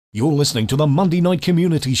You're listening to the Monday Night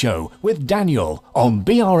Community Show with Daniel on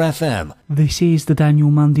BRFM. This is the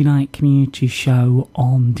Daniel Monday Night Community Show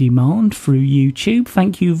on demand through YouTube.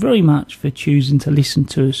 Thank you very much for choosing to listen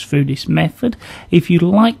to us through this method. If you'd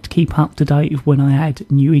like to keep up to date with when I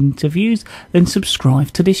add new interviews, then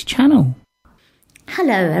subscribe to this channel.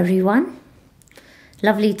 Hello everyone.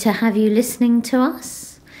 Lovely to have you listening to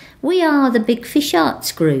us. We are the Big Fish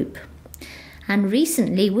Arts Group, and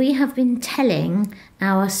recently we have been telling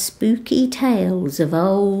our spooky tales of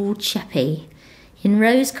old Sheppey in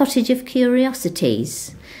Rose Cottage of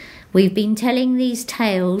Curiosities. We've been telling these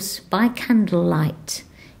tales by candlelight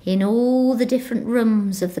in all the different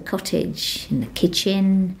rooms of the cottage, in the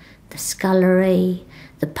kitchen, the scullery,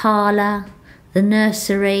 the parlour, the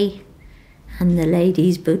nursery, and the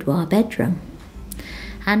ladies' boudoir bedroom.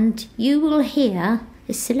 And you will hear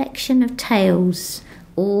a selection of tales.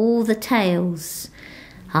 All the tales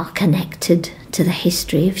are connected to the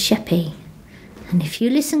history of Sheppey. And if you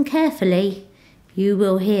listen carefully, you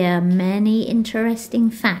will hear many interesting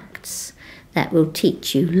facts that will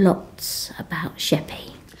teach you lots about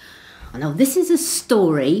Sheppey. Now, this is a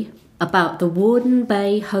story about the Warden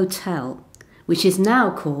Bay Hotel, which is now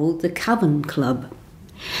called the Cavern Club.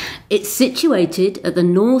 It's situated at the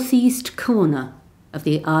northeast corner of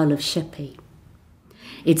the Isle of Sheppey.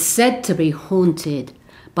 It's said to be haunted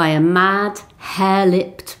by a mad,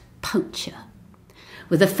 hair-lipped poacher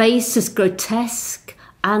with a face as grotesque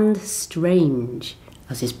and strange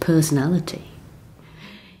as his personality.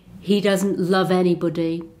 He doesn't love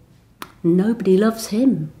anybody. Nobody loves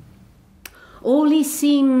him. All he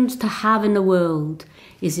seems to have in the world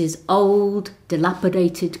is his old,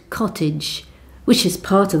 dilapidated cottage, which is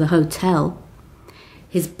part of the hotel,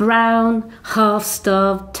 his brown,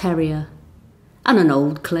 half-starved terrier, and an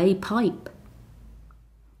old clay pipe.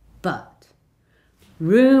 But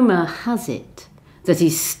rumour has it that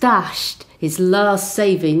he stashed his last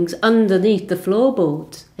savings underneath the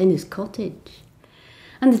floorboards in his cottage,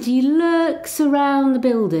 and that he lurks around the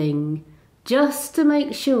building just to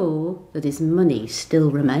make sure that his money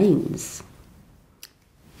still remains.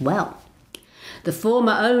 Well, the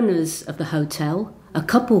former owners of the hotel, a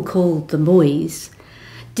couple called the Moys,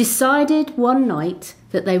 decided one night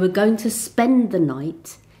that they were going to spend the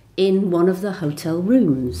night in one of the hotel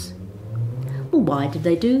rooms. Well, why did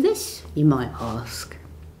they do this, you might ask?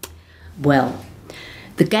 Well,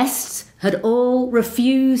 the guests had all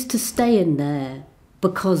refused to stay in there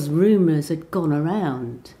because rumours had gone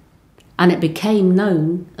around, and it became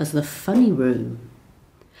known as the funny room.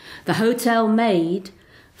 The hotel maid,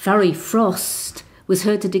 Farry Frost, was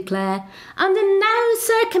heard to declare, "Under no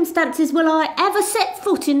circumstances will I ever set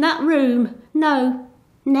foot in that room. No,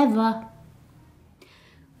 never."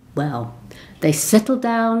 Well, they settled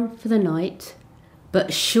down for the night,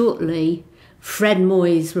 but shortly Fred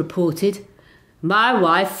Moys reported, "My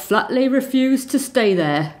wife flatly refused to stay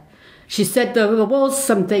there. She said there was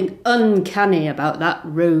something uncanny about that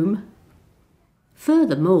room."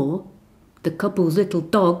 Furthermore, the couple's little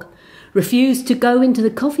dog refused to go into the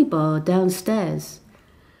coffee bar downstairs,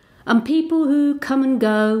 and people who come and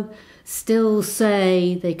go still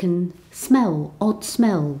say they can smell odd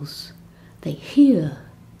smells, they hear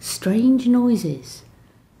strange noises,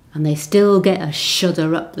 and they still get a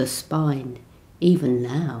shudder up the spine, even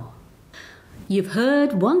now. You've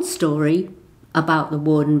heard one story about the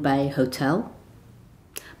Warden Bay Hotel,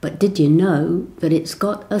 but did you know that it's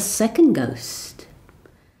got a second ghost?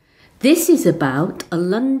 This is about a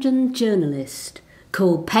London journalist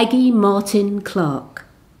called Peggy Martin Clark.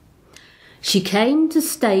 She came to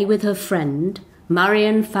stay with her friend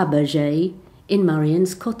Marion Fabergé in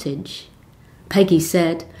Marion's cottage. Peggy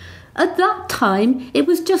said, "At that time it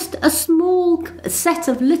was just a small set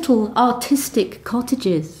of little artistic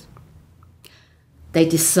cottages." They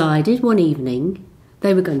decided one evening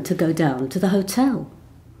they were going to go down to the hotel.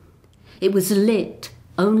 It was lit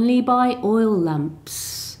only by oil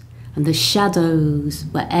lamps, and the shadows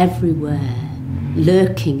were everywhere,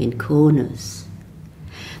 lurking in corners.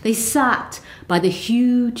 They sat by the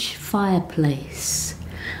huge fireplace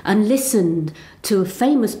and listened to a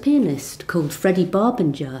famous pianist called Freddie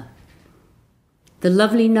Barbinger. The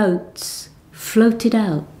lovely notes floated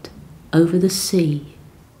out over the sea.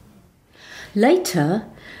 Later,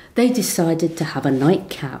 they decided to have a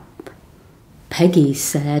nightcap. Peggy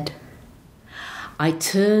said, "I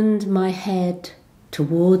turned my head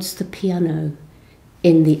towards the piano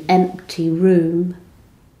in the empty room.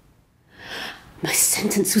 My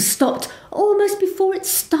sentence was stopped almost before it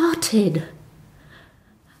started.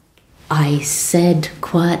 I said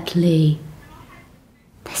quietly,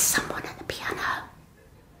 'There's someone at the piano.'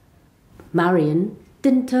 Marion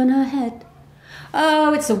didn't turn her head.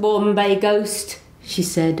 "Oh, it's a Warden Bay ghost," she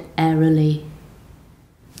said airily.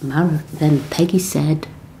 Then Peggy said,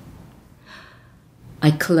 I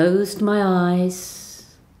closed my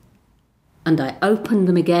eyes and I opened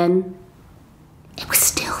them again. It was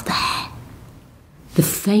still there, the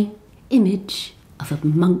faint image of a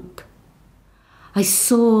monk. I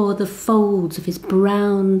saw the folds of his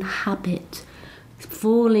brown habit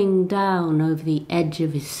falling down over the edge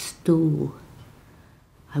of his stool.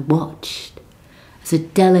 I watched as a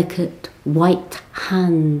delicate white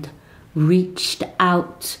hand reached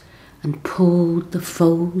out and pulled the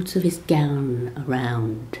folds of his gown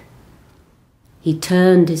around. He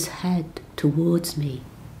turned his head towards me.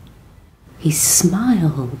 He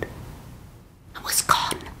smiled and was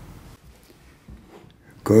gone.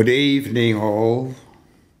 Good evening, all.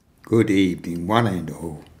 Good evening, one and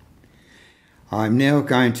all. I'm now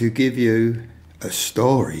going to give you a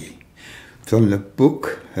story from the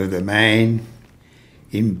book of the Man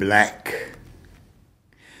in Black.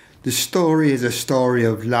 The story is a story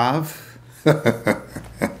of love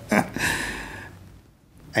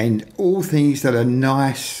and all things that are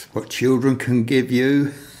nice, what children can give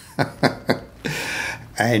you,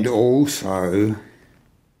 and also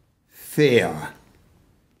fear.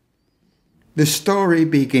 The story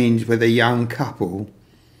begins with a young couple.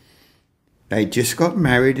 They just got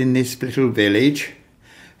married in this little village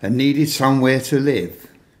and needed somewhere to live.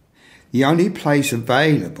 The only place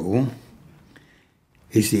available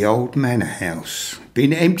is the old manor house,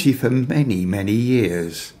 been empty for many, many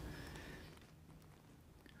years.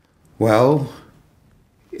 Well,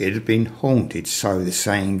 it had been haunted, so the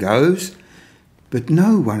saying goes, but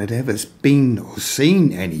no one had ever been or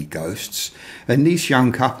seen any ghosts, and this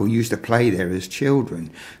young couple used to play there as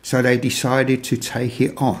children, so they decided to take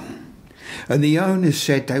it on. And the owners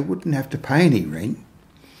said they wouldn't have to pay any rent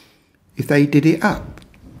if they did it up,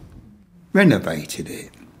 renovated it,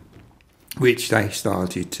 which they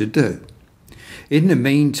started to do. In the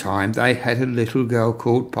meantime, they had a little girl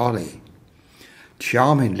called Polly.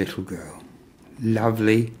 Charming little girl,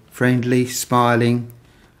 lovely, friendly, smiling.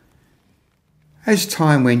 As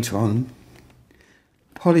time went on,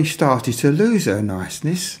 Polly started to lose her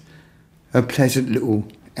niceness, her pleasant little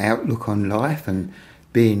outlook on life and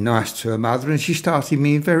being nice to her mother, and she started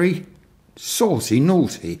being very saucy,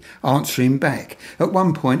 naughty, answering back. At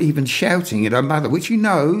one point even shouting at her mother, which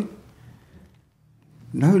no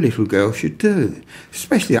little girl should do,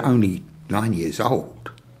 especially at only 9 years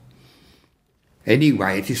old.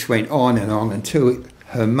 Anyway, it just went on and on until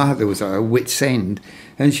her mother was at her wit's end,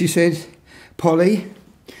 and she said, Polly,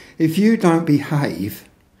 if you don't behave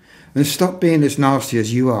and stop being as nasty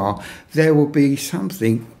as you are, there will be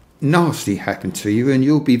something nasty happen to you and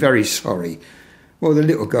you'll be very sorry. Well, the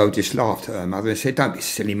little girl just laughed at her mother and said, don't be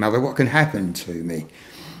silly, mother, what can happen to me?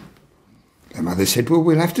 Her mother said, well,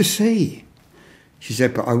 we'll have to see. She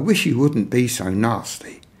said, but I wish you wouldn't be so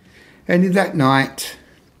nasty. And that night,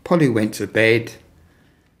 Polly went to bed,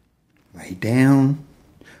 lay down,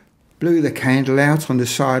 blew the candle out on the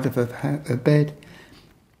side of her bed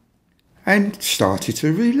and started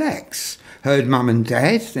to relax. Heard Mum and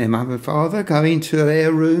Dad, their mum and father, go into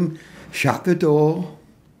their room, shut the door.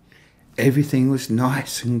 Everything was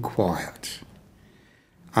nice and quiet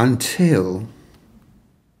until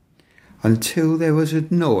there was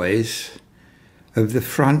a noise of the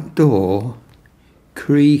front door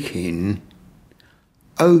creaking,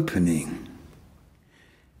 opening.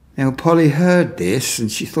 Now Polly heard this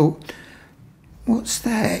and she thought, what's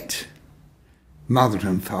that? Mother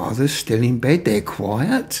and father still in bed, they're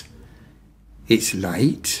quiet. It's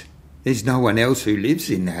late, there's no one else who lives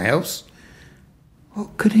in the house.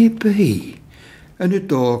 What could it be? And the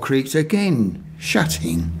door creaked again,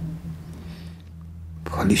 shutting.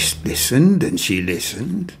 Polly listened and she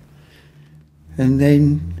listened. And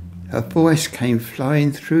then a voice came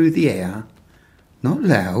flying through the air, not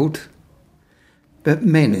loud, but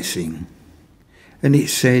menacing. And it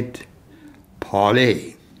said,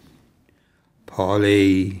 Polly,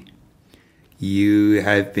 Polly, you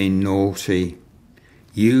have been naughty.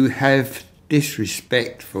 You have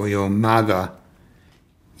disrespect for your mother.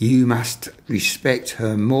 You must respect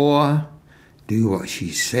her more, do what she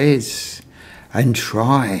says, and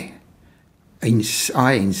try.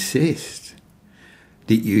 I insist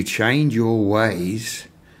that you change your ways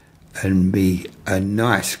and be a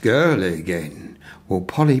nice girl again. Well,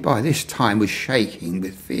 Polly by this time was shaking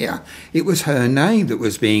with fear. It was her name that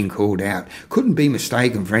was being called out. Couldn't be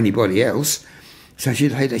mistaken for anybody else. So she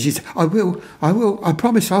laid there, she said, I will, I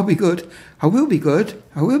promise I'll be good. I will be good,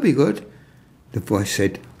 I will be good. The voice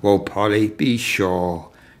said, well, Polly, be sure,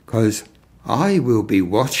 'cause I will be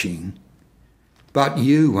watching, but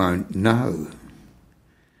you won't know.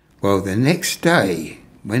 Well, the next day,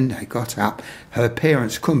 when they got up, her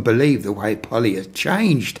parents couldn't believe the way Polly had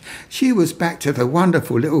changed. She was back to the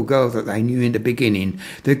wonderful little girl that they knew in the beginning,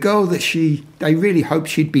 the girl that they really hoped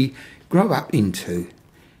she'd grow up into.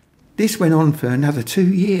 This went on for another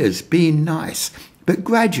 2 years, being nice. But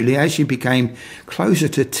gradually, as she became closer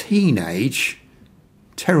to teenage,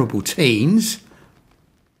 terrible teens,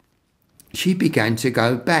 she began to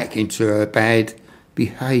go back into her bad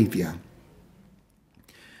behaviour.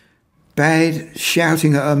 Bad,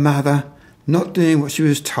 shouting at her mother, not doing what she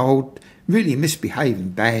was told, really misbehaving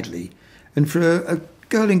badly. And for a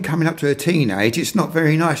girl in coming up to her teenage, it's not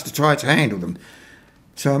very nice to try to handle them.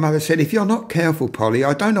 So her mother said, "If you're not careful, Polly,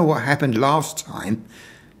 I don't know what happened last time,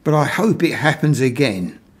 but I hope it happens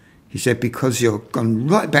again." He said, "because you're gone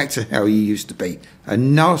right back to how you used to be, a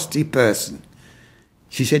nasty person."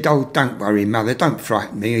 She said, "Oh, don't worry, Mother, don't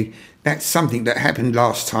frighten me. That's something that happened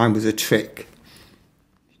last time was a trick."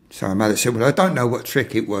 So her mother said, "Well, I don't know what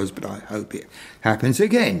trick it was, but I hope it happens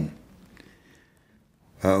again."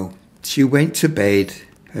 Well, she went to bed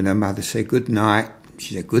and her mother said good night.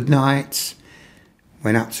 She said good night,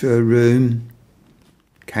 went up to her room,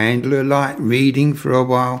 candle alight, reading for a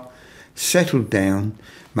while, settled down.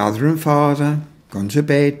 Mother and father gone to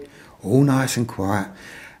bed, all nice and quiet,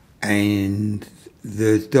 and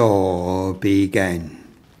the door began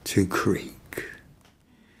to creak.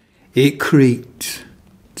 It creaked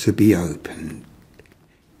to be opened.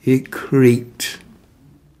 It creaked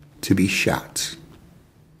to be shut.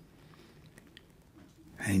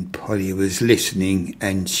 And Polly was listening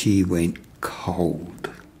and she went cold.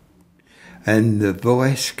 And the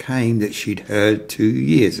voice came that she'd heard 2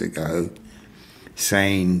 years ago,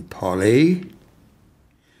 saying, "Polly,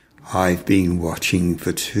 I've been watching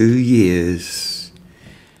for 2 years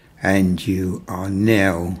and you are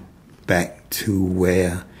now back to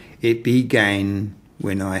where it began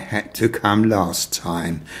when I had to come last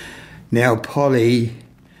time. Now, Polly,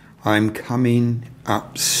 I'm coming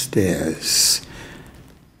upstairs."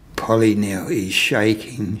 Polly now is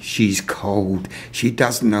shaking. She's cold. She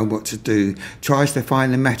doesn't know what to do. Tries to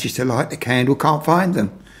find the matches to light the candle. Can't find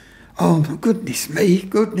them. Oh, goodness me,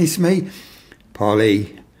 goodness me.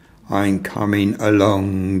 "Polly, I'm coming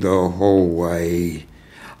along the hallway."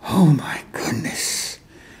 Oh, my goodness.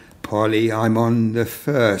 "Polly, I'm on the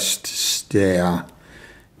first stair."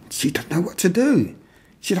 She doesn't know what to do.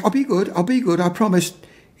 She said, I'll be good, I promise."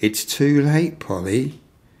 "It's too late, Polly.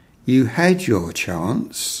 You had your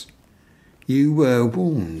chance. You were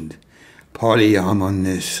warned." "Polly, I'm on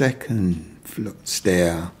the second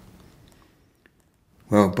stair."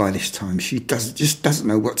 Well, by this time, she just doesn't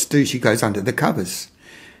know what to do. She goes under the covers.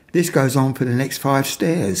 This goes on for the next 5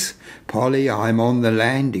 stairs. "Polly, I'm on the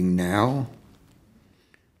landing now."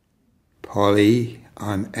 "Polly,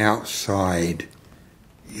 I'm outside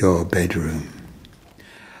your bedroom."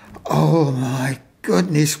 Oh, my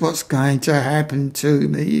goodness, what's going to happen to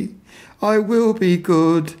me? I will be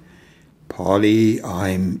good. "Polly,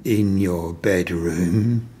 I'm in your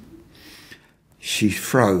bedroom." She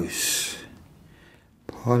froze.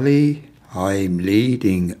 "Polly, I'm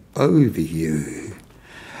leaning over you."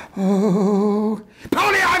 "Oh,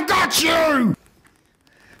 Polly, I've got you!"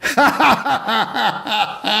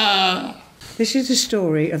 This is the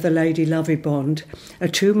story of the Lady Lovibond, a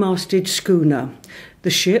 2-masted schooner. The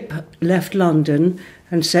ship left London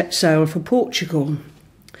and set sail for Portugal.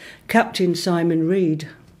 Captain Simon Reed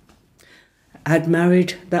had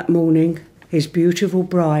married that morning his beautiful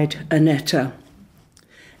bride, Annetta,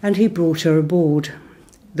 and he brought her aboard.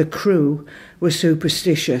 The crew were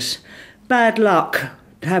superstitious. Bad luck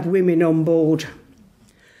to have women on board.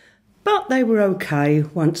 But they were okay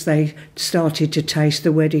once they started to taste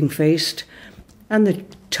the wedding feast and the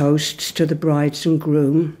toasts to the brides and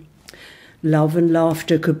groom. Love and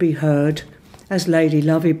laughter could be heard as Lady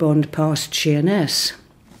Lovibond passed Sheerness.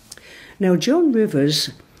 Now John Rivers,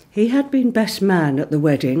 he had been best man at the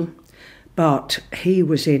wedding, but he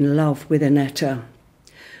was in love with Annetta.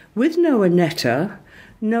 With no Annetta,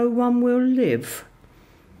 no one will live,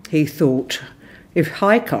 he thought. If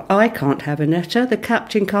I can't have Annetta, the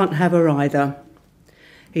captain can't have her either.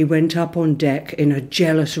 He went up on deck in a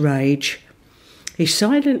jealous rage. He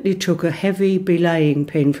silently took a heavy belaying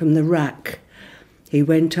pin from the rack. He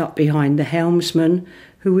went up behind the helmsman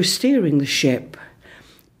who was steering the ship.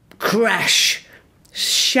 Crash!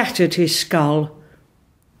 Shattered his skull,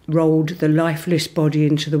 rolled the lifeless body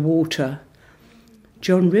into the water.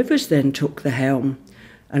 John Rivers then took the helm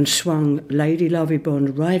and swung Lady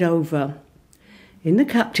Lovibond right over. In the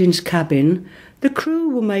captain's cabin, the crew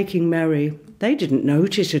were making merry. They didn't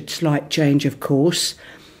notice a slight change of course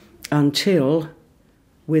until,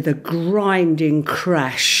 with a grinding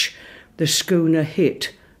crash, the schooner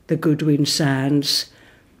hit the Goodwin Sands.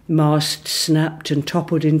 Mast snapped and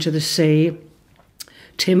toppled into the sea.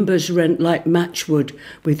 Timbers rent like matchwood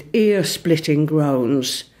with ear-splitting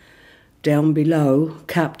groans. Down below,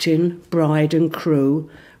 captain, bride and crew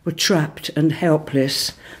were trapped and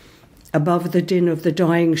helpless. Above the din of the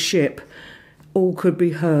dying ship, all could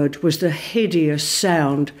be heard was the hideous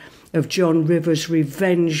sound of John Rivers'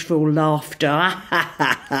 revengeful laughter.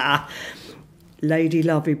 Lady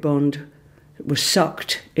Lovibond was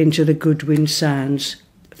sucked into the Goodwin Sands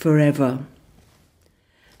forever.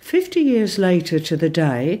 50 years later to the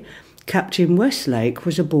day, Captain Westlake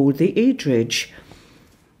was aboard the Eadridge.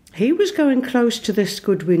 He was going close to this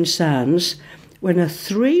Goodwin Sands when a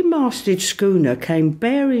 3-masted schooner came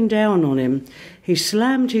bearing down on him. He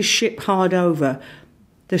slammed his ship hard over.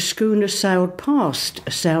 The schooner sailed past,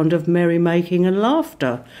 a sound of merrymaking and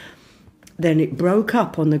laughter. Then it broke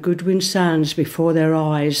up on the Goodwin Sands before their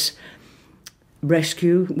eyes.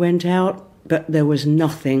 Rescue went out, but there was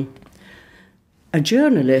nothing. A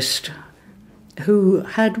journalist who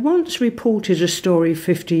had once reported a story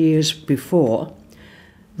 50 years before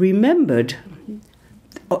remembered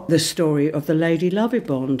the story of the Lady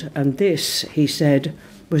Lovibond, and this, he said,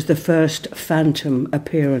 was the first phantom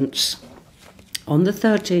appearance. On the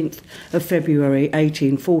 13th of February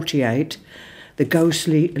 1848, the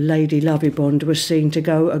ghostly Lady Lovibond was seen to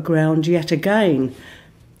go aground yet again.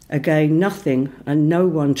 Again nothing and no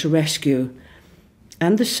one to rescue.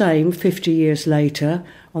 And the same 50 years later,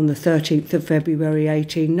 on the 13th of February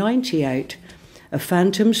 1898, a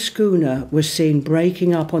phantom schooner was seen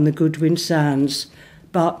breaking up on the Goodwin Sands,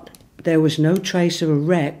 but there was no trace of a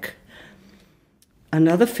wreck.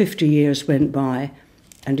 Another 50 years went by,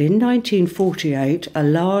 and in 1948 a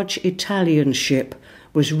large Italian ship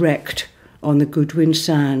was wrecked on the Goodwin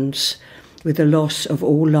Sands, with the loss of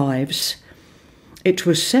all lives. It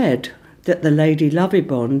was said that the Lady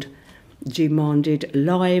Lovibond demanded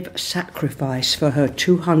live sacrifice for her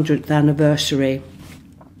 200th anniversary.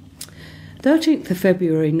 13th of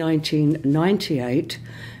February 1998,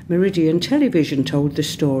 Meridian Television told the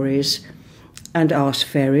stories and asked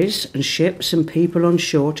ferries and ships and people on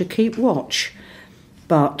shore to keep watch.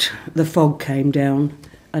 But the fog came down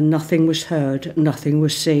and nothing was heard, nothing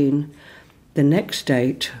was seen. The next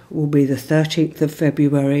date will be the 13th of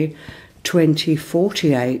February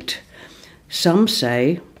 2048. Some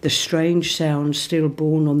say the strange sounds still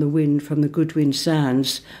borne on the wind from the Goodwin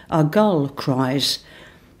Sands are gull cries,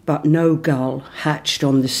 but no gull hatched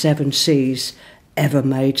on the 7 seas ever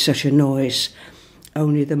made such a noise.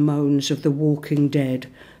 Only the moans of the walking dead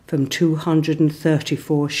from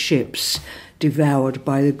 234 ships devoured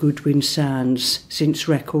by the Goodwin Sands since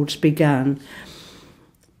records began.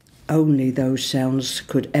 Only those sounds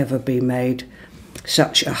could ever be made.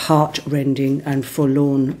 Such a heart-rending and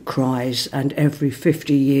forlorn cries, and every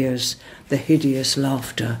 50 years the hideous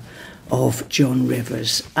laughter of John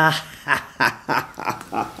Rivers.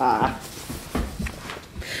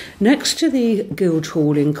 Next to the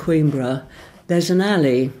Guildhall in Queenborough, there's an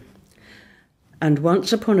alley, and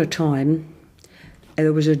once upon a time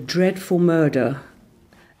there was a dreadful murder.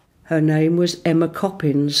 Her name was Emma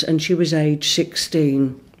Coppins, and she was aged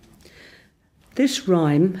 16. This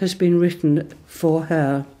rhyme has been written for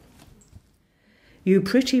her. You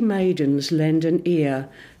pretty maidens, lend an ear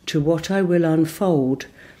to what I will unfold.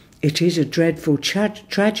 It is a dreadful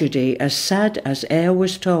tragedy, as sad as e'er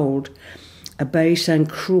was told. A base and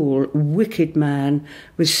cruel, wicked man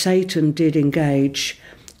with Satan did engage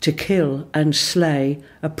to kill and slay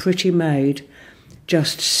a pretty maid,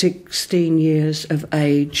 just 16 years of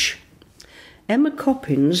age. Emma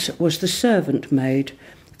Coppins was the servant maid.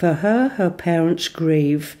 For her parents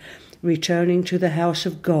grieve, returning to the house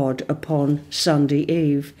of God upon Sunday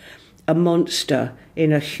eve. A monster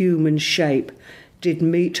in a human shape did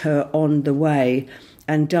meet her on the way,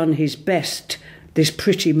 and done his best, this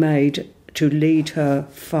pretty maid, to lead her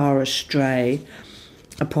far astray.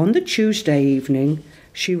 Upon the Tuesday evening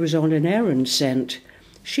she was on an errand sent.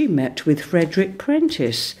 She met with Frederick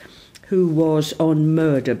Prentice, who was on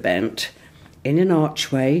murder bent. In an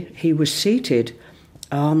archway he was seated,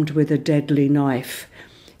 armed with a deadly knife.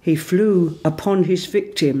 He flew upon his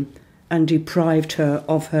victim and deprived her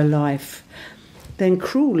of her life. Then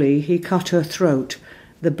cruelly he cut her throat.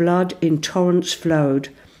 The blood in torrents flowed.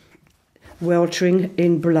 Weltering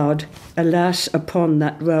in blood, alas, upon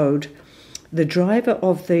that road. The driver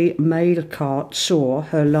of the mail cart saw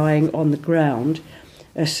her lying on the ground.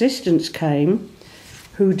 Assistance came,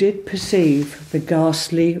 who did perceive the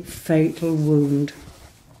ghastly fatal wound.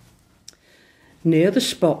 Near the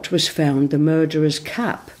spot was found the murderer's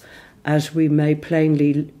cap, as we may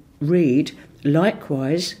plainly read,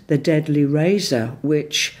 Likewise, the deadly razor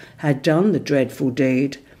which had done the dreadful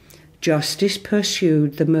deed. Justice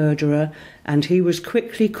pursued the murderer, and he was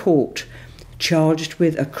quickly caught, charged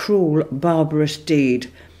with a cruel, barbarous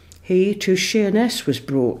deed. He to Sheerness was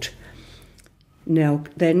brought, now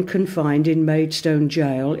then confined in Maidstone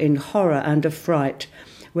jail in horror and affright,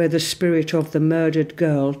 where the spirit of the murdered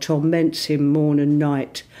girl torments him morn and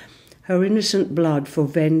night. Her innocent blood for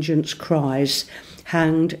vengeance cries,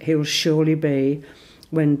 hanged he'll surely be,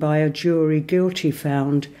 when by a jury guilty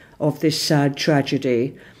found of this sad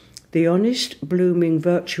tragedy. The honest, blooming,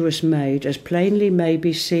 virtuous maid, as plainly may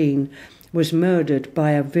be seen, was murdered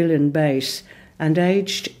by a villain base, and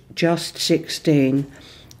aged just 16.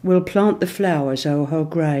 We'll plant the flowers o'er her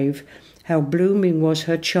grave, how blooming was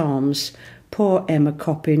her charms. Poor Emma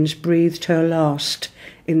Coppins breathed her last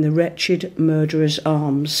in the wretched murderer's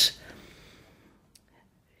arms.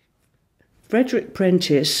 Frederick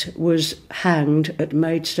Prentice was hanged at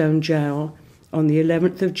Maidstone Jail on the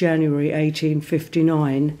 11th of January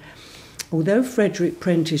 1859. Although Frederick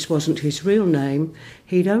Prentice wasn't his real name,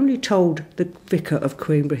 he'd only told the vicar of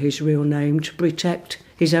Queenborough his real name to protect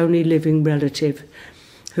his only living relative,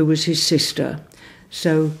 who was his sister.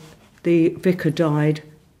 So the vicar died,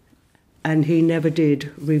 and he never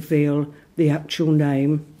did reveal the actual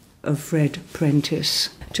name of Fred Prentice.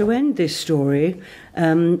 To end this story,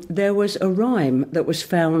 there was a rhyme that was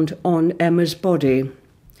found on Emma's body,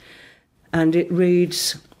 and it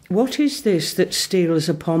reads, "What is this that steals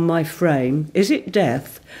upon my frame? Is it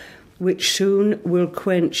death, which soon will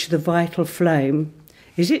quench the vital flame?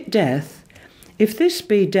 Is it death? If this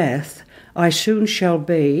be death, I soon shall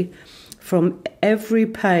be from every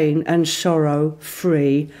pain and sorrow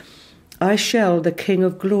free. I shall the King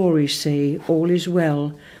of Glory see, all is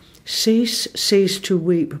well. Cease, cease to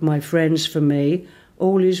weep, my friends, for me,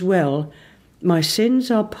 all is well. My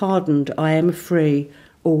sins are pardoned, I am free,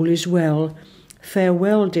 all is well.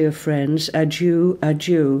 Farewell, dear friends, adieu,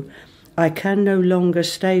 adieu. I can no longer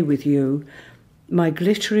stay with you. My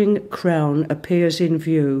glittering crown appears in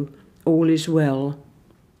view, all is well."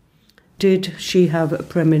 Did she have a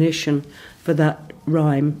premonition for that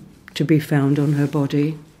rhyme to be found on her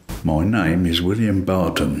body? My name is William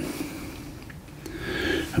Barton,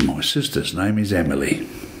 and my sister's name is Emily.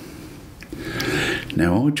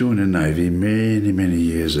 Now, I joined the Navy many, many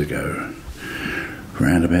years ago,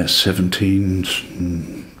 around about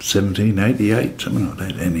 1788, something like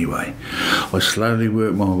that anyway. I slowly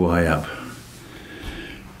worked my way up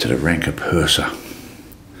to the rank of purser,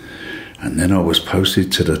 and then I was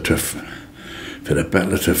posted to for the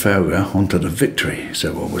Battle of Trafalgar onto the Victory,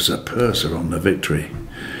 so I was a purser on the Victory.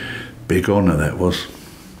 Big honour that was.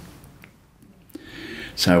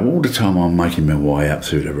 So all the time I'm making my way up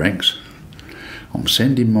through the ranks, I'm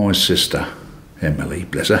sending my sister, Emily,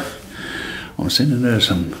 bless her, I'm sending her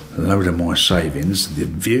some load of my savings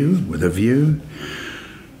with a view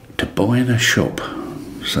to buying a shop,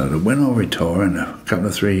 so that when I retire in a couple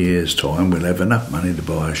of 3 years' time, we'll have enough money to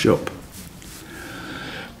buy a shop.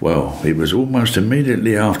 Well, it was almost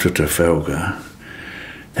immediately after Trafalgar.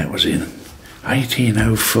 That was in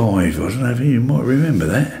 1805. I don't know if you might remember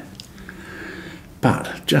that.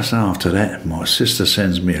 But just after that, my sister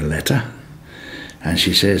sends me a letter, and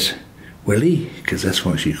she says, "Willie," because that's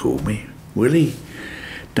what she called me, "Willie,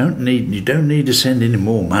 you don't need to send any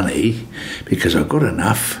more money, because I've got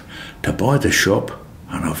enough to buy the shop,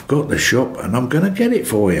 and I've got the shop, and I'm going to get it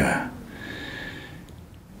for you.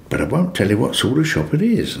 But I won't tell you what sort of shop it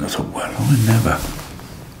is." And I thought, well, I never.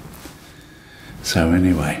 So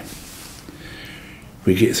anyway,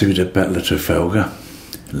 we get through the Battle of Trafalgar.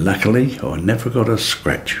 Luckily, I never got a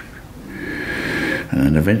scratch. And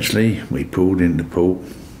then eventually we pulled into port,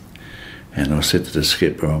 and I said to the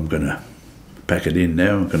skipper, "I'm going to pack it in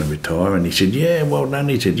now, I'm going to retire." And he said, "Yeah, well done."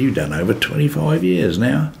 He said, "You've done over 25 years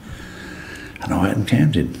now." And I hadn't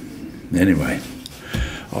counted. Anyway,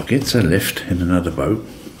 I get a lift in another boat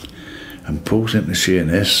and pulls into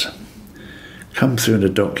Sheerness. Come through the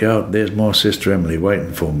dockyard, there's my sister Emily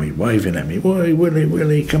waiting for me, waving at me. "Why,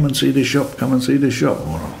 Willie, come and see the shop, come and see the shop."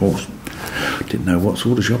 Well, of course, I didn't know what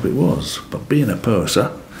sort of shop it was, but being a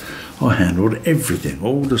purser, I handled everything,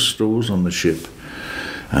 all the stores on the ship,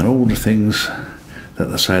 and all the things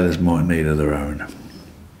that the sailors might need of their own.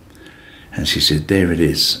 And she said, "There it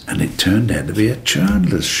is." And it turned out to be a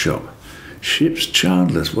chandler's shop. Ship's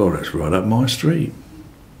chandler's. Well, that's right up my street.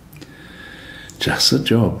 Just the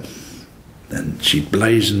job. And she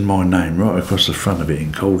blazoned my name right across the front of it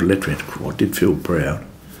in cold lettering. I did feel proud.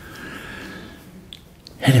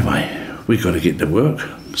 Anyway, we got to get to work,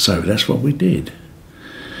 so that's what we did.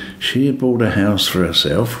 She had bought a house for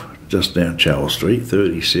herself just down Charles Street,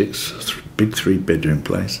 36, big 3-bedroom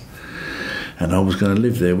place, and I was going to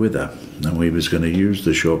live there with her, and we was going to use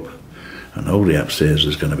the shop, and all the upstairs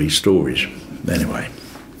was going to be storage. Anyway,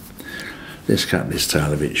 let's cut this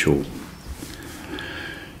tale a bit short.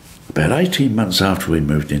 About 18 months after we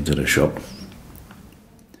moved into the shop,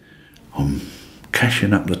 I'm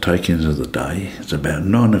cashing up the takings of the day. It's about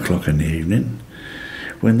 9 o'clock in the evening,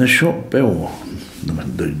 when the shop bell,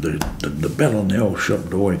 the bell on the old shop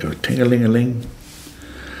door, it goes ting-a-ling-a-ling.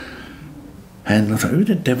 And I thought, who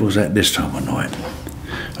the devil's that this time of night?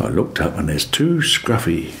 I looked up and there's 2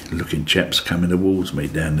 scruffy-looking chaps coming towards me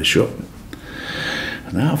down the shop.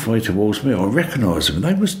 And halfway towards me, I recognised them.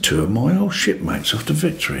 They was 2 of my old shipmates off the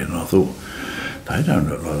Victory, and I thought, they don't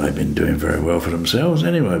look like they've been doing very well for themselves.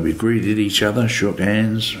 Anyway, we greeted each other, shook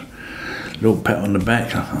hands, little pat on the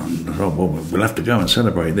back. I thought, well, we'll have to go and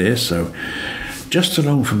celebrate this. So just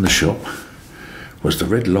along from the shop was the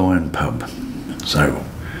Red Lion pub. So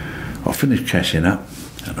I finished cashing up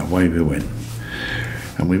and away we went.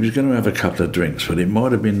 And we was going to have a couple of drinks, but it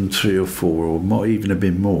might have been 3 or 4, or might even have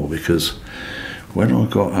been more, because when I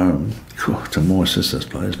got home to my sister's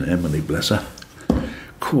place, Emily, bless her,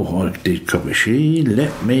 I did copy. She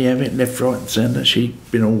let me have it left, right and centre.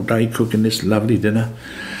 She'd been all day cooking this lovely dinner,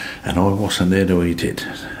 and I wasn't there to eat it.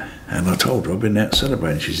 And I told her I'd been out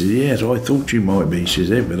celebrating. She said, yes, I thought you might be. She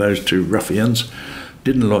said, with those 2 ruffians.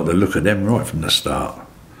 Didn't like the look of them right from the start.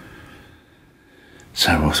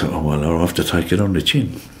 So I thought, oh, well, I'll have to take it on the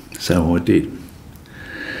chin. So I did.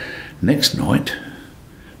 Next night,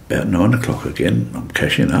 about 9 o'clock again, I'm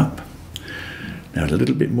cashing up. Now, a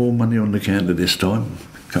little bit more money on the counter this time.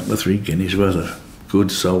 A couple of 3 guineas worth of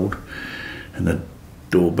goods sold. And the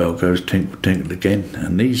doorbell goes tinkle, tinkle again.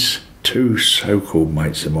 And these 2 so-called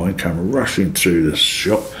mates of mine come rushing through the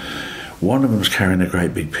shop. One of them's carrying a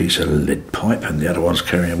great big piece of lead pipe, and the other one's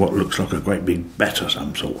carrying what looks like a great big bat of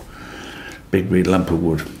some sort. Big big lump of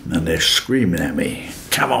wood. And they're screaming at me,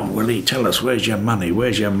 come on, Willie, tell us, where's your money?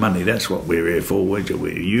 Where's your money? That's what we're here for.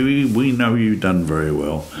 We know you done very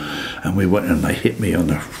well. And we went and they hit me on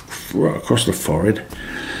right across the forehead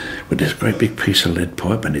with this great big piece of lead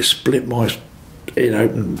pipe, and it split my head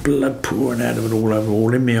open, blood pouring out of it all over,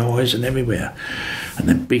 all in my eyes and everywhere. And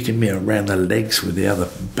then beating me around the legs with the other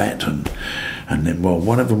bat, and then, well,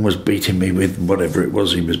 one of them was beating me with whatever it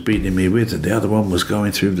was he was beating me with, and the other one was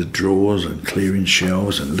going through the drawers and clearing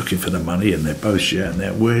shelves and looking for the money, and they're both shouting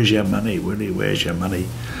out, where's your money, Willie, where's your money?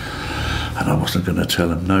 And I wasn't going to tell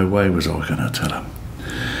them. No way was I going to tell them.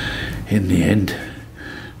 In the end,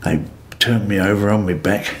 they turned me over on my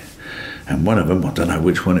back, and one of them, I don't know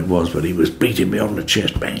which one it was, but he was beating me on the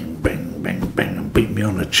chest, bang, bang, bang, bang, and beat me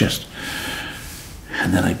on the chest.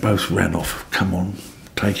 And then they both ran off, come on,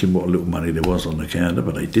 taking what little money there was on the counter,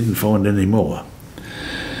 but they didn't find any more.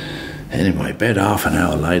 Anyway, about half an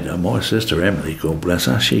hour later, my sister Emily, God bless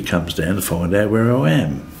her, she comes down to find out where I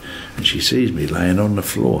am. And she sees me laying on the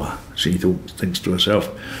floor. She thinks to herself,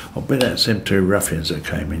 I bet that's them 2 ruffians that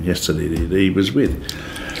came in yesterday that he was with.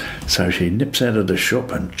 So she nips out of the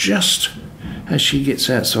shop, and just as she gets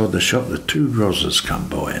outside the shop, the 2 rozzers come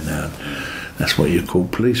by. Now, that's what you call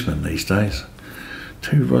policemen these days.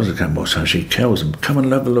 2 rozzers come by, so she tells them, come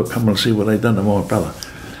and have a look, come and see what they've done to my brother.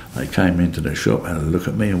 They came into the shop, had a look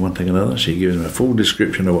at me and one thing and another. She gives them a full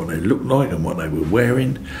description of what they looked like and what they were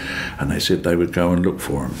wearing, and they said they would go and look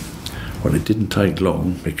for them. Well, it didn't take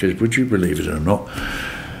long, because, would you believe it or not,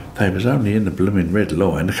 they was only in the blooming Red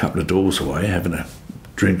Lion, a couple of doors away, having a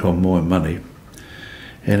drink on my money.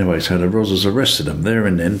 Anyway, so the rozzers arrested them there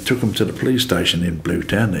and then, took them to the police station in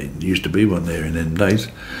Bluetown. There used to be one there in them days.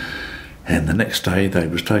 And the next day they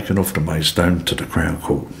was taken off to Maidstone to the Crown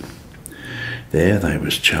Court. There they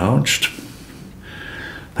was charged,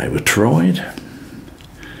 they were tried,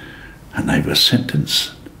 and they were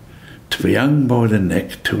sentenced to be hung by the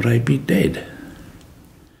neck till they be dead.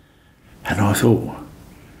 And I thought,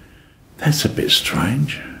 that's a bit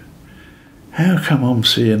strange. How come I'm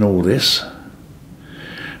seeing all this?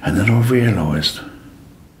 And then I realised,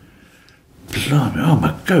 blimey, I'm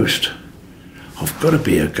a ghost. I've got to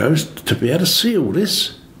be a ghost to be able to see all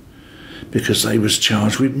this, because they was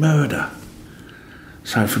charged with murder.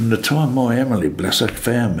 So from the time my Emily, bless her,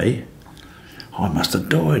 found me, I must have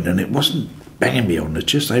died, and it wasn't banging me on the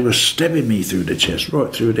chest, they were stabbing me through the chest,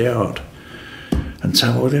 right through the heart. And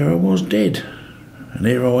so there I was, dead, and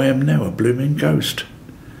here I am now, a blooming ghost.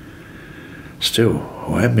 Still,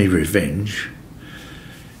 I had me revenge,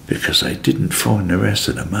 because they didn't find the rest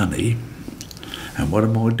of the money. And what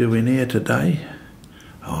am I doing here today?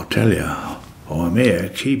 I'll tell you, I'm here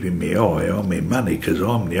keeping my eye on my money, because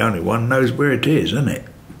I'm the only one knows where it is, isn't it?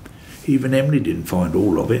 Even Emily didn't find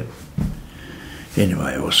all of it.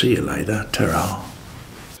 Anyway, I'll see you later. Ta-ra.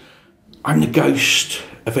 I'm the ghost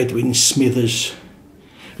of Edwin Smithers,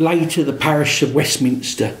 laid to the parish of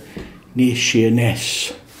Westminster near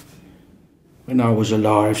Sheerness. When I was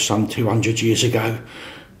alive some 200 years ago,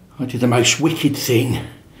 I did the most wicked thing.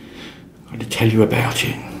 I'm going to tell you about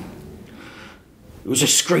it. It was the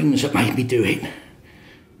screams that made me do it.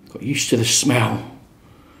 Got used to the smell,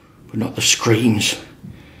 but not the screams.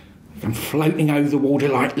 I'm floating over the water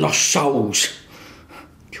like lost souls.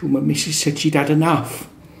 Till my missus said she'd had enough.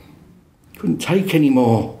 Couldn't take any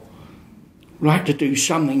more. Well, I had to do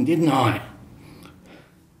something, didn't I?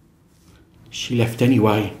 She left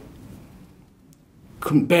anyway.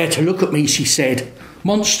 Couldn't bear to look at me, she said.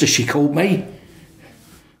 Monster, she called me.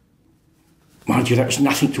 Mind you, that was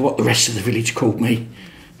nothing to what the rest of the village called me.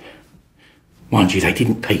 Mind you, they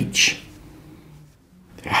didn't peach.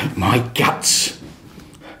 They ate my guts.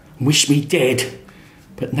 Wished me dead,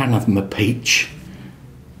 but none of them a peach.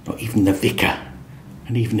 Not even the vicar,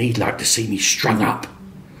 and even he'd like to see me strung up.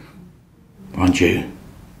 Mind you,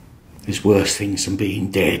 there's worse things than being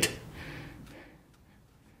dead.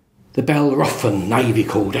 The BRFM, Navy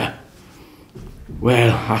called her.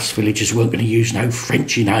 Well, us villagers weren't going to use no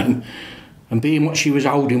Frenchy name, and being what she was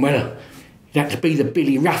holding, well, it had to be the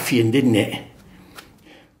Billy Ruffian, didn't it?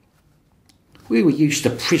 We were used to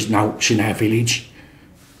prison hulks in our village,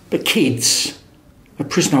 but kids, a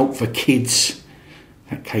prison hulk for kids,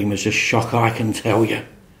 that came as a shock, I can tell you.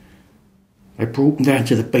 They brought them down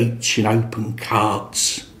to the beach in open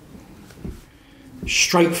carts,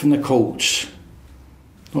 straight from the courts,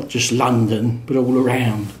 not just London, but all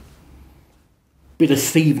around. Bit of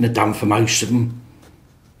thieving had done for most of them,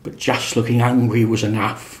 but just looking hungry was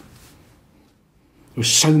enough. There were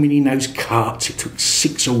so many in those carts, it took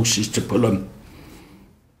 6 horses to pull them.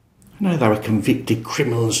 I know they were convicted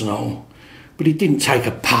criminals and all, but it didn't take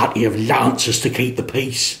a party of lancers to keep the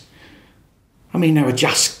peace. I mean, they were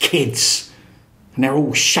just kids, and they're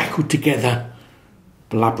all shackled together,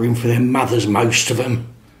 blubbering for their mothers, most of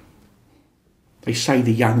them. They say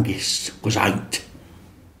the youngest was 8.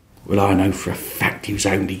 Well, I know for a fact he was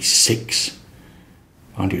only 6.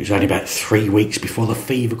 Mind you, it was only about 3 weeks before the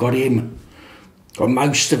fever got him. Got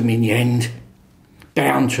most of them in the end.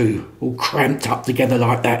 Down to, all cramped up together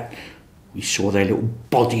like that. We saw their little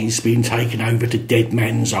bodies being taken over to Dead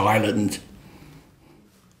Man's Island.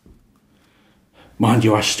 Mind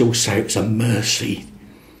you, I still say it's a mercy.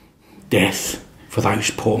 Death for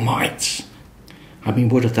those poor mites. I mean,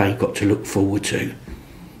 what have they got to look forward to?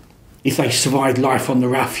 If they survived life on the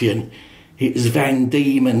Ruffian, it was Van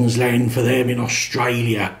Diemen's land for them in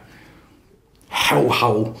Australia.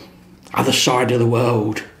 Hellhole, other side of the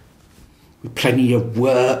world. With plenty of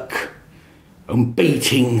work and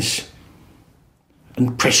beatings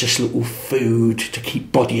and precious little food to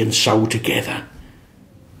keep body and soul together.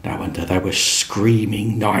 No wonder they were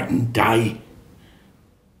screaming night and day.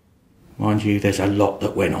 Mind you, there's a lot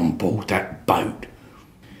that went on board that boat.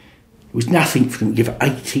 It was nothing for them to give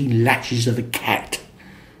 18 lashes of the cat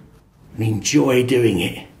and enjoy doing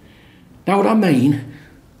it. Know what I mean?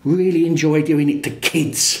 Really enjoy doing it to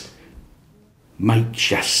kids.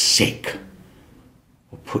 Makes you sick.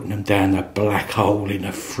 Or putting them down the black hole in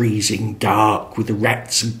the freezing dark with the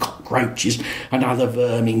rats and cockroaches and other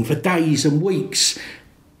vermin for days and weeks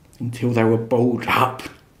until they were balled up,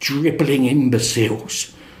 dribbling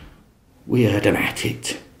imbeciles. We heard them at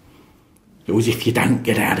it. It was if you don't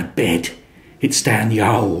get out of bed, it's down the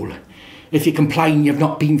hole. If you complain you've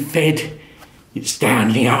not been fed, it's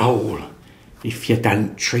down the hole. If you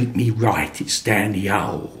don't treat me right, it's down the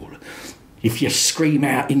hole. If you scream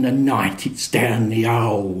out in the night, it's down the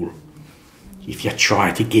hole. If you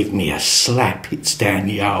try to give me a slap, it's down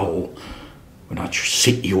the hole. When I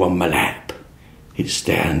sit you on my lap, it's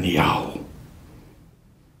down the hole.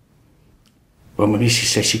 Well, my missus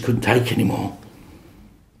says she couldn't take any more.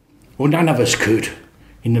 Well, none of us could.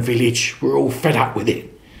 In the village, we're all fed up with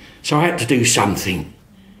it. So I had to do something.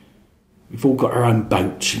 We've all got our own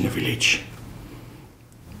boats in the village.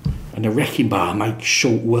 And the wrecking bar makes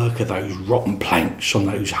short work of those rotten planks on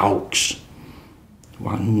those hulks.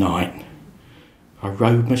 One night, I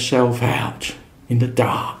rowed myself out in the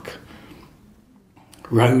dark,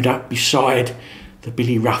 rowed up beside the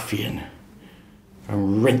Billy Ruffian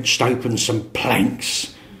and wrenched open some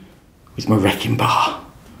planks with my wrecking bar.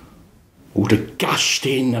 Water gushed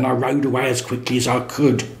in and I rowed away as quickly as I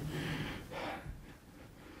could.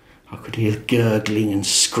 I could hear gurgling and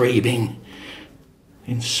screaming.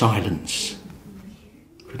 In silence,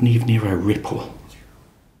 couldn't even hear a ripple.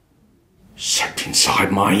 Except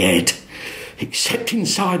inside my head.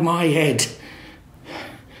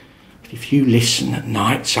 But if you listen at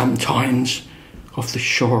night sometimes, off the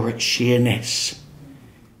shore at Sheerness.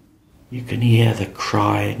 You can hear the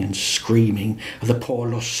crying and screaming of the poor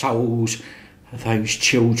lost souls of those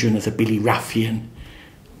children of the Billy Ruffian,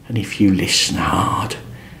 and if you listen hard,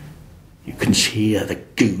 you can hear the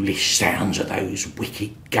ghoulish sounds of those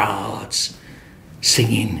wicked guards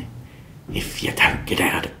singing, "If you don't get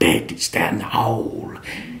out of bed, it's down the hole.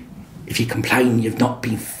 If you complain you've not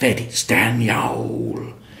been fed, it's down the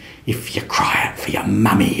hole. If you cry out for your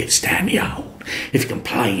mummy, it's down the hole. If you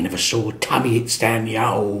complain of a sore tummy, it's down the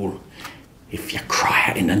hole. If you cry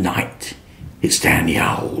out in the night, it's down the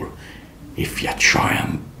hole. If you try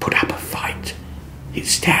and put up a fight,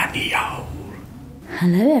 it's down the hole."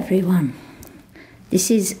 Hello everyone.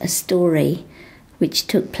 This is a story which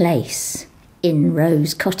took place in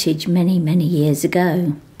Rose Cottage many, many years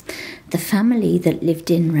ago. The family that lived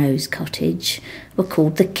in Rose Cottage were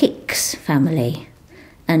called the Kicks family,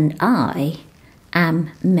 and I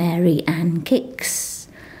am Mary Ann Kicks,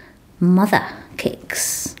 Mother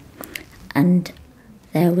Kicks. And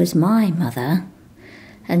there was my mother,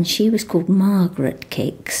 and she was called Margaret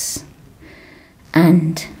Kicks.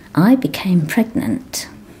 And I became pregnant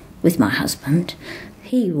with my husband.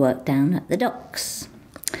 He worked down at the docks.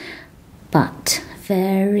 But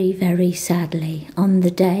very, very sadly, on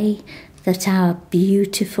the day that our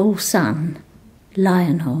beautiful son,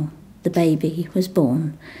 Lionel, the baby, was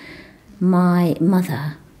born, my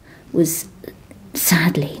mother was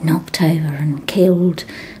sadly knocked over and killed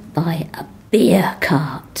by a beer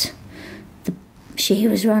cart. She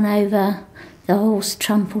was run over, the horse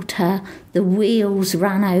trampled her, the wheels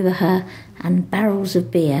ran over her, and barrels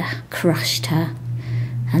of beer crushed her.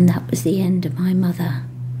 And that was the end of my mother,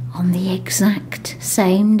 on the exact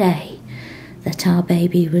same day that our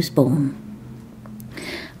baby was born.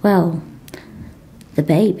 Well, the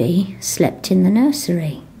baby slept in the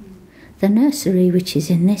nursery which is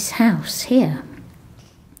in this house here.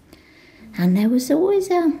 And there was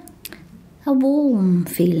always a warm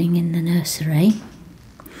feeling in the nursery.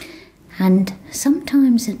 And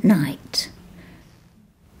sometimes at night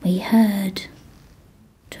we heard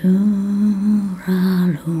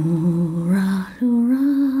 "Tooralooraloora,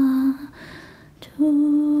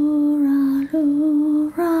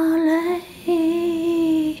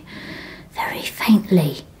 tooraloorale," very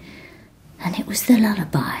faintly, and it was the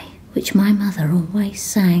lullaby which my mother always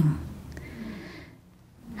sang.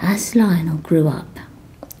 As Lionel grew up,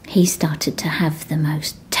 he started to have the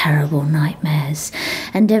most terrible nightmares,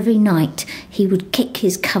 and every night he would kick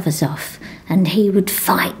his covers off and he would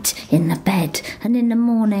fight in the bed, and in the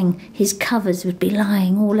morning his covers would be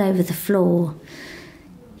lying all over the floor.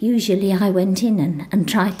 Usually I went in and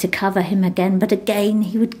tried to cover him again, but again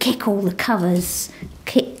he would kick all the covers,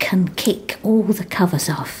 kick all the covers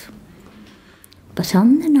off. But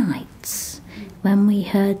on the nights when we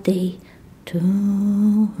heard the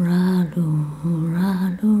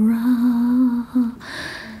 "Tooralooraloora,"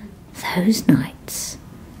 those nights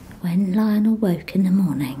when Lionel woke in the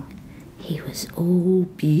morning, he was all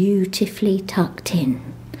beautifully tucked in,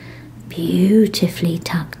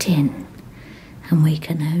 and we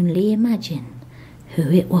can only imagine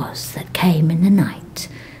who it was that came in the night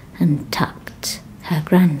and tucked her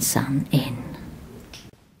grandson in.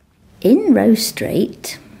 In Rose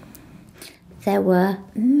Street, there were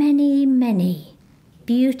many, many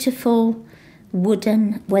beautiful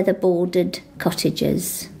wooden weather-boarded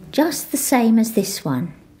cottages, just the same as this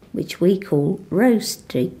one, which we call Rose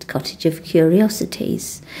Street Cottage of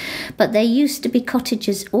Curiosities. But there used to be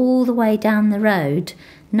cottages all the way down the road,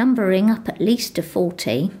 numbering up at least to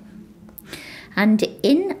 40. And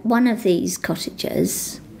in one of these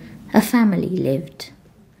cottages, a family lived.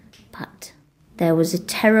 But there was a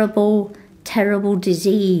terrible, terrible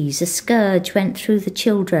disease. A scourge went through the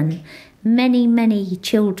children. Many, many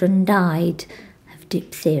children died of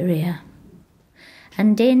diphtheria.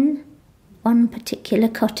 And in one particular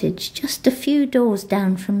cottage, just a few doors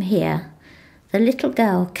down from here, the little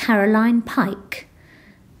girl, Caroline Pike,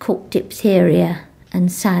 caught diphtheria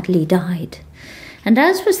and sadly died. And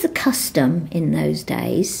as was the custom in those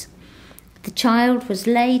days, the child was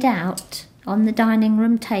laid out on the dining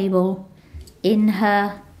room table in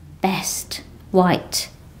her best white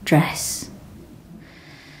dress.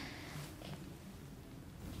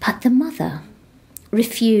 But the mother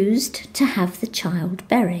refused to have the child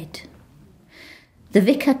buried. The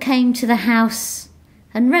vicar came to the house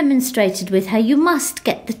and remonstrated with her. "You must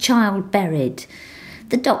get the child buried."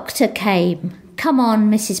 The doctor came. "Come on,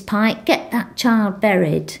 Mrs. Pike, get that child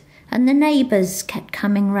buried." And the neighbours kept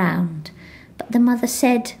coming round. But the mother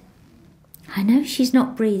said, "I know she's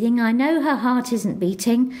not breathing, I know her heart isn't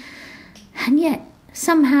beating, and yet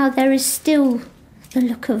somehow there is still the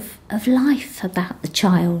look of life about the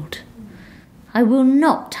child. I will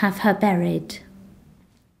not have her buried.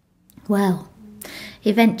 Well,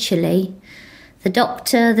 eventually, the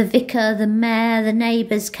doctor, the vicar, the mayor, the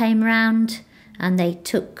neighbours came round and they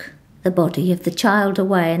took the body of the child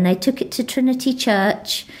away, and they took it to Trinity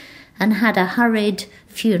Church and had a hurried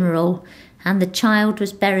funeral, and the child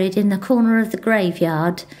was buried in the corner of the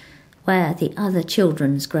graveyard where the other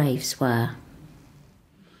children's graves were.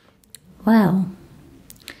 Well,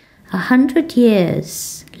 100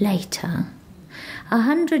 years later,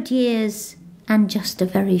 100 years and just a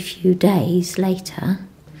very few days later,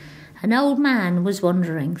 an old man was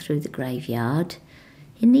wandering through the graveyard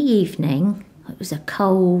in the evening. It was a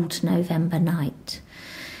cold November night,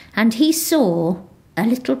 and he saw a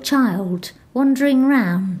little child wandering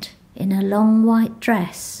round in a long white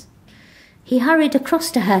dress. He hurried across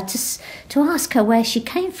to her to ask her where she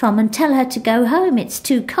came from and tell her to go home. It's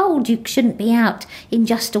too cold, you shouldn't be out in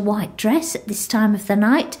just a white dress at this time of the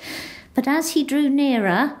night. But as he drew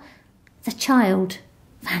nearer, the child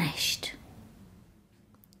vanished.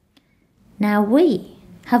 Now we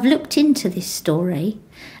have looked into this story,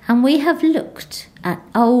 and we have looked at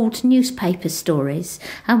old newspaper stories,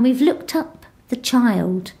 and we've looked up the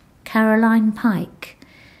child, Caroline Pike,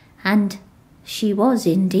 and she was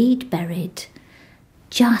indeed buried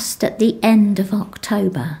just at the end of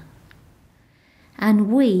October. And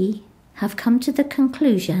we have come to the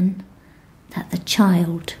conclusion that the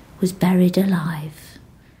child was buried alive,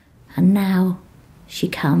 and now she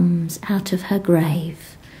comes out of her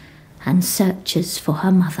grave and searches for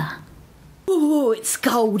her mother. Oh, it's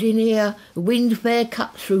cold in here. The wind fair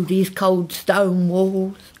cuts through these cold stone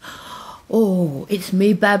walls. Oh, it's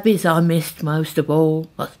me babbies I missed most of all,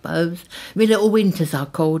 I suppose. Me little winters, I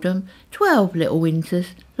called them. 12 little winters,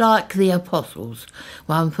 like the apostles.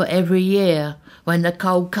 One for every year. When the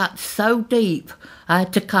cold cuts so deep, I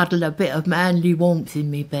had to cuddle a bit of manly warmth in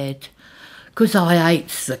me bed. 'Cause I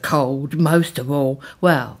hates the cold most of all.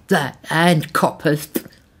 Well, that and coppers.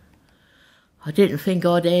 I didn't think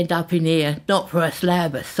I'd end up in here, not for a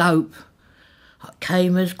slab of soap. It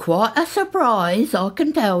came as quite a surprise, I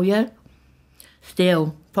can tell you.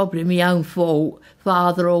 Still, probably my own fault.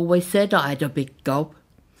 Father always said I had a big gob.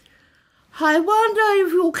 I wonder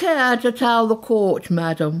if you'll care to tell the court,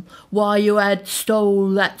 madam, why you had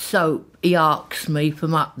stole that soap, he asks me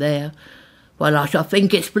from up there. Well, I shall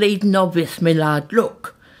think it's bleeding obvious, me lad.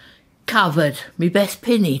 Look, covered, me best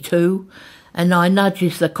pinny too, and I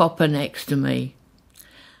nudges the copper next to me.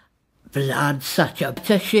 Blood, such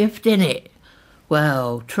a shift in it.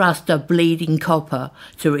 Well, trust a bleeding copper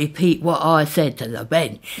to repeat what I said to the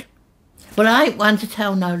bench. Well, I ain't one to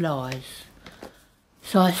tell no lies.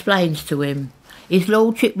 So I explains to him. His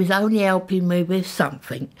lordship was only helping me with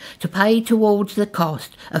something to pay towards the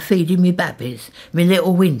cost of feeding me babbies, me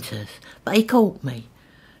little winters. But he caught me,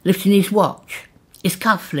 lifting his watch, his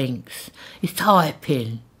cufflinks, his tie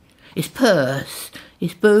pin, his purse,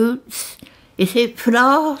 his boots, his hip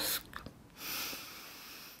flask.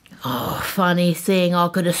 Oh, funny thing, I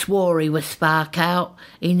could have swore he was spark out.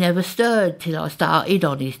 He never stirred till I started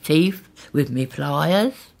on his teeth with me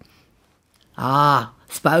pliers. Ah,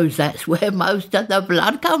 suppose that's where most of the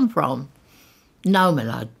blood come from. No, my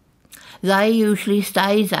lad. They usually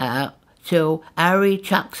stays out till Harry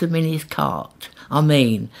chucks them in his cart. I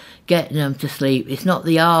mean, getting them to sleep is not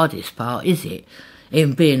the hardest part, is it?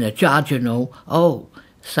 Him being a judge and all. Oh,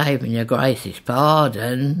 saving your grace's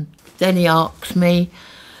pardon. Then he asks me,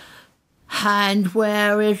 and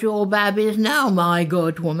where is your babbies now, my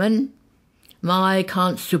good woman? My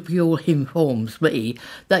constable informs me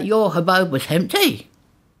that your abode was empty.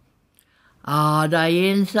 Are they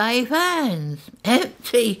in safe hands?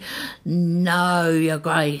 Empty? No, your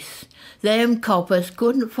grace. Them coppers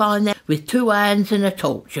couldn't find them with 2 hands and a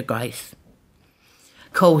torch, your grace.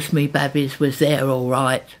 Course me babbies was there all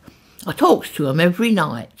right. I talks to 'em every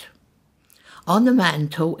night. On the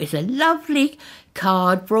mantel is a lovely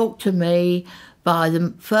card brought to me by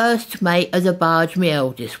the first mate of the barge me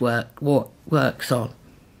eldest works on.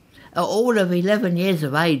 At all of 11 years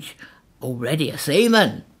of age, already a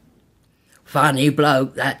seaman. Funny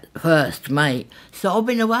bloke, that first mate,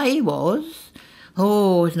 sobbing away he was.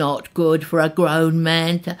 Oh, it's not good for a grown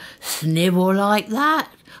man to snivel like that.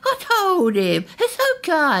 I told him, it's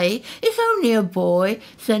okay, it's only a boy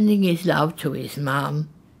sending his love to his mum.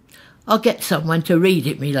 I'll get someone to read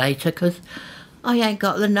it me later, 'cause I ain't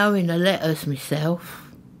got the knowing of letters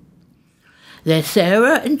myself. There's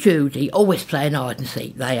Sarah and Judy, always playing hide and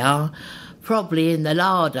seek they are. Probably in the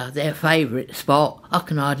larder, their favourite spot. I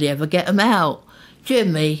can hardly ever get 'em out.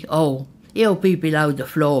 Jimmy, oh, he'll be below the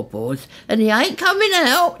floorboards and he ain't coming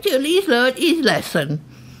out till he's learnt his lesson.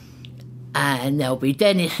 And there'll be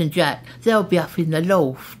Dennis and Jack, they'll be up in the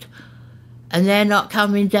loft. And they're not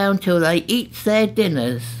coming down till they eats their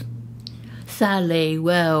dinners. Sally,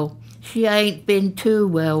 well, she ain't been too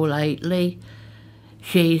well lately.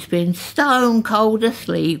 She's been stone cold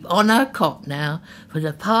asleep on her cot now for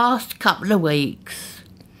the past couple of weeks.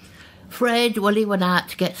 Fred, well, he went out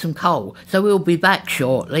to get some coal, so he'll be back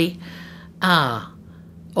shortly. Or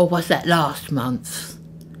was that last month?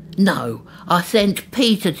 No, I sent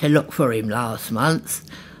Peter to look for him last month.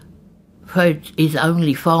 Fred is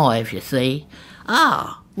only 5, you see.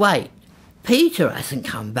 Wait, Peter hasn't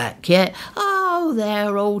come back yet. Oh,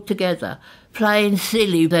 they're all together, playing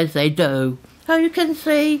silly as they do. So you can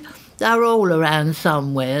see they're all around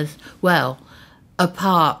somewheres. Well,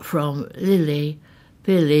 apart from Lily,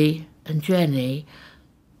 Billy and Jenny,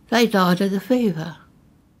 they died of the fever.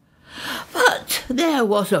 But there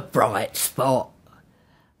was a bright spot.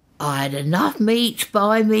 I had enough meat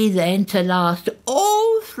by me then to last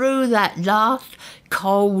all through that last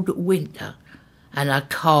cold winter. And a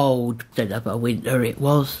cold bit of a winter it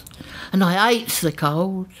was. And I hates the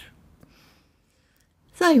cold.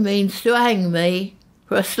 They means to hang me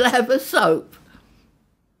for a slab of soap.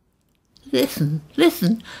 Listen,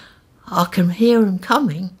 I can hear 'em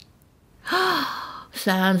coming.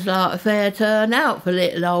 Sounds like a fair turnout for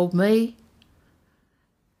little old me.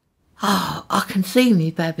 I can see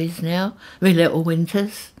me babbies now, me little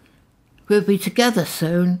Winters. We'll be together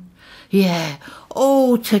soon. Yeah,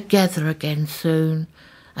 all together again soon.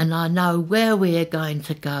 And I know where we are going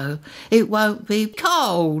to go. It won't be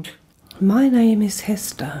cold. My name is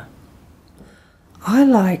Hester. I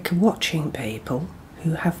like watching people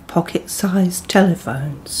who have pocket-sized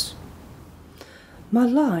telephones. My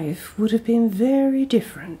life would have been very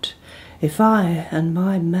different if I and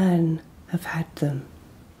my man have had them.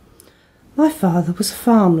 My father was a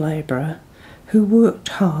farm labourer who worked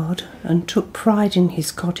hard and took pride in his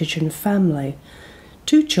cottage and family.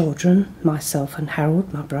 2 children, myself and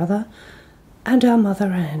Harold, my brother, and our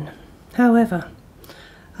mother Anne. However,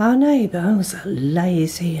 our neighbour was a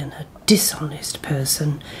lazy and a dishonest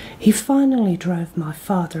person. He finally drove my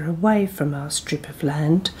father away from our strip of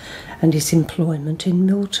land and his employment in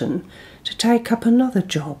Milton to take up another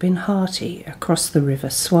job in Hearty across the River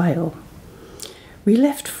Swale. We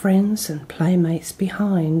left friends and playmates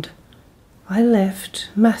behind. I left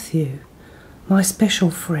Matthew, my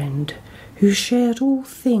special friend, who shared all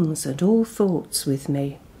things and all thoughts with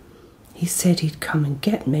me. He said he'd come and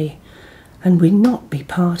get me, and we'd not be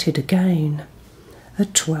parted again.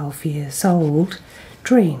 At 12 years old,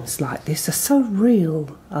 dreams like this are so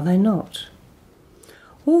real, are they not?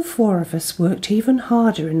 All 4 of us worked even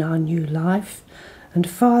harder in our new life, and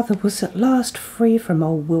Father was at last free from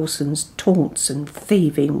old Wilson's taunts and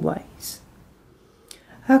thieving ways.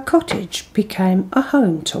 Our cottage became a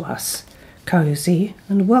home to us, cosy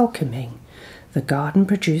and welcoming. The garden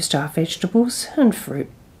produced our vegetables and fruit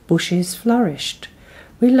bushes flourished.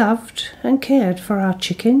 We loved and cared for our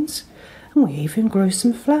chickens, and we even grew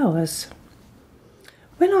some flowers.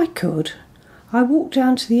 When I could, I walked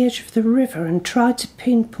down to the edge of the river and tried to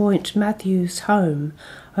pinpoint Matthew's home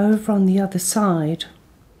over on the other side.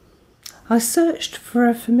 I searched for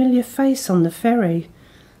a familiar face on the ferry.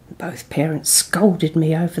 Both parents scolded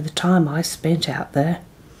me over the time I spent out there.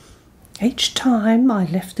 Each time I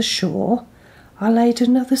left the shore, I laid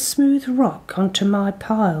another smooth rock onto my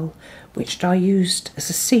pile, which I used as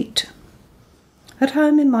a seat. At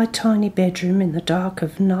home in my tiny bedroom in the dark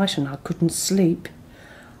of night and I couldn't sleep,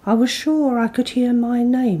 I was sure I could hear my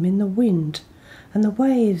name in the wind and the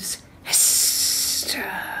waves. Hester.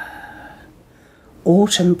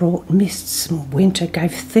 Autumn brought mists and winter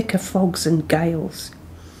gave thicker fogs and gales.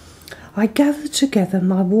 I gathered together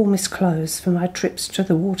my warmest clothes for my trips to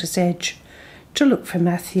the water's edge to look for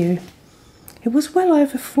Matthew. It was well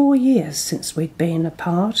over 4 years since we'd been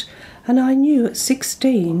apart, and I knew at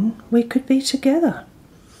 16 we could be together.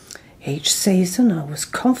 Each season I was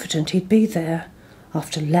confident he'd be there,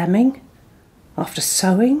 after lambing, after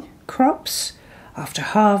sowing crops, after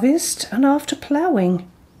harvest, and after ploughing.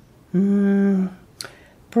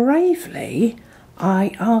 Bravely,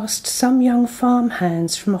 I asked some young farm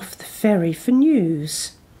hands from off the ferry for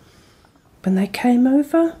news. When they came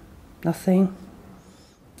over, nothing.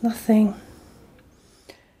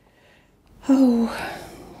 Oh,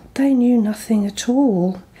 they knew nothing at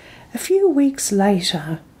all. A few weeks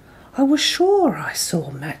later, I was sure I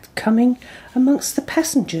saw Matt coming amongst the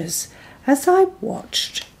passengers. As I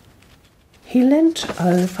watched, he leant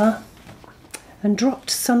over and dropped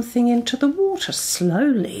something into the water.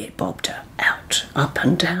 Slowly it bobbed out, up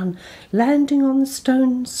and down, landing on the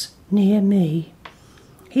stones near me.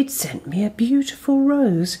 He'd sent me a beautiful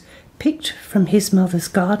rose, picked from his mother's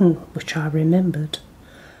garden, which I remembered.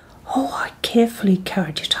 Oh, I carefully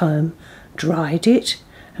carried it home, dried it,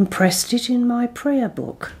 and pressed it in my prayer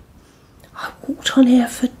book. I walked on air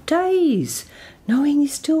for days, knowing he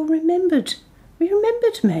still remembered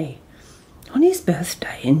me. On his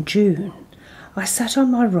birthday in June, I sat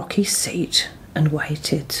on my rocky seat and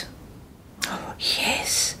waited. Oh,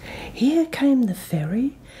 yes, here came the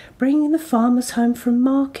ferry, bringing the farmers home from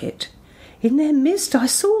market. In their midst I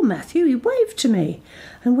saw Matthew. He waved to me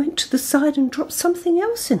and went to the side and dropped something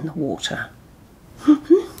else in the water.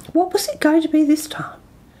 What was it going to be this time?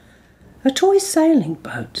 A toy sailing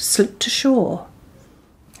boat slipped ashore.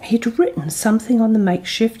 He'd written something on the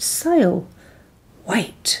makeshift sail.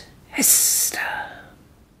 Wait, Esther.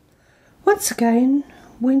 Once again,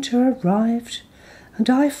 winter arrived, and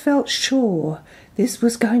I felt sure this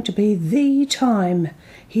was going to be the time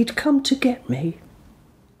he'd come to get me.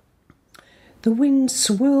 The wind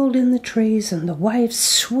swirled in the trees and the waves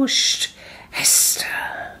swooshed,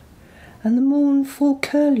 Esther, and the mournful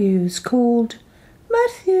curlews called,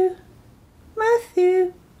 Matthew,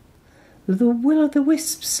 Matthew. The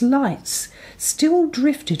will-o'-the-wisps' lights still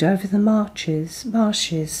drifted over the marshes.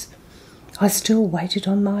 I still waited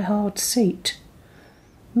on my hard seat.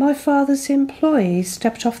 My father's employee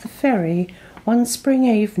stepped off the ferry one spring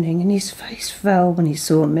evening, and his face fell when he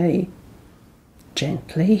saw me.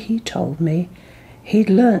 Gently he told me he'd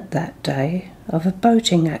learnt that day of a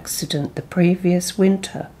boating accident the previous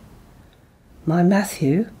winter. My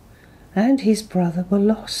Matthew and his brother were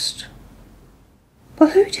lost.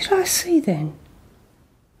 Well, who did I see then?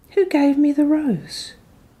 Who gave me the rose?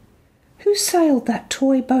 Who sailed that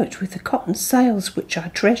toy boat with the cotton sails which I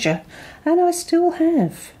treasure, and I still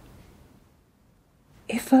have?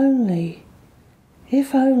 If only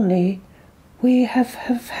we have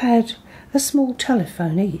had a small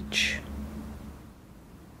telephone each.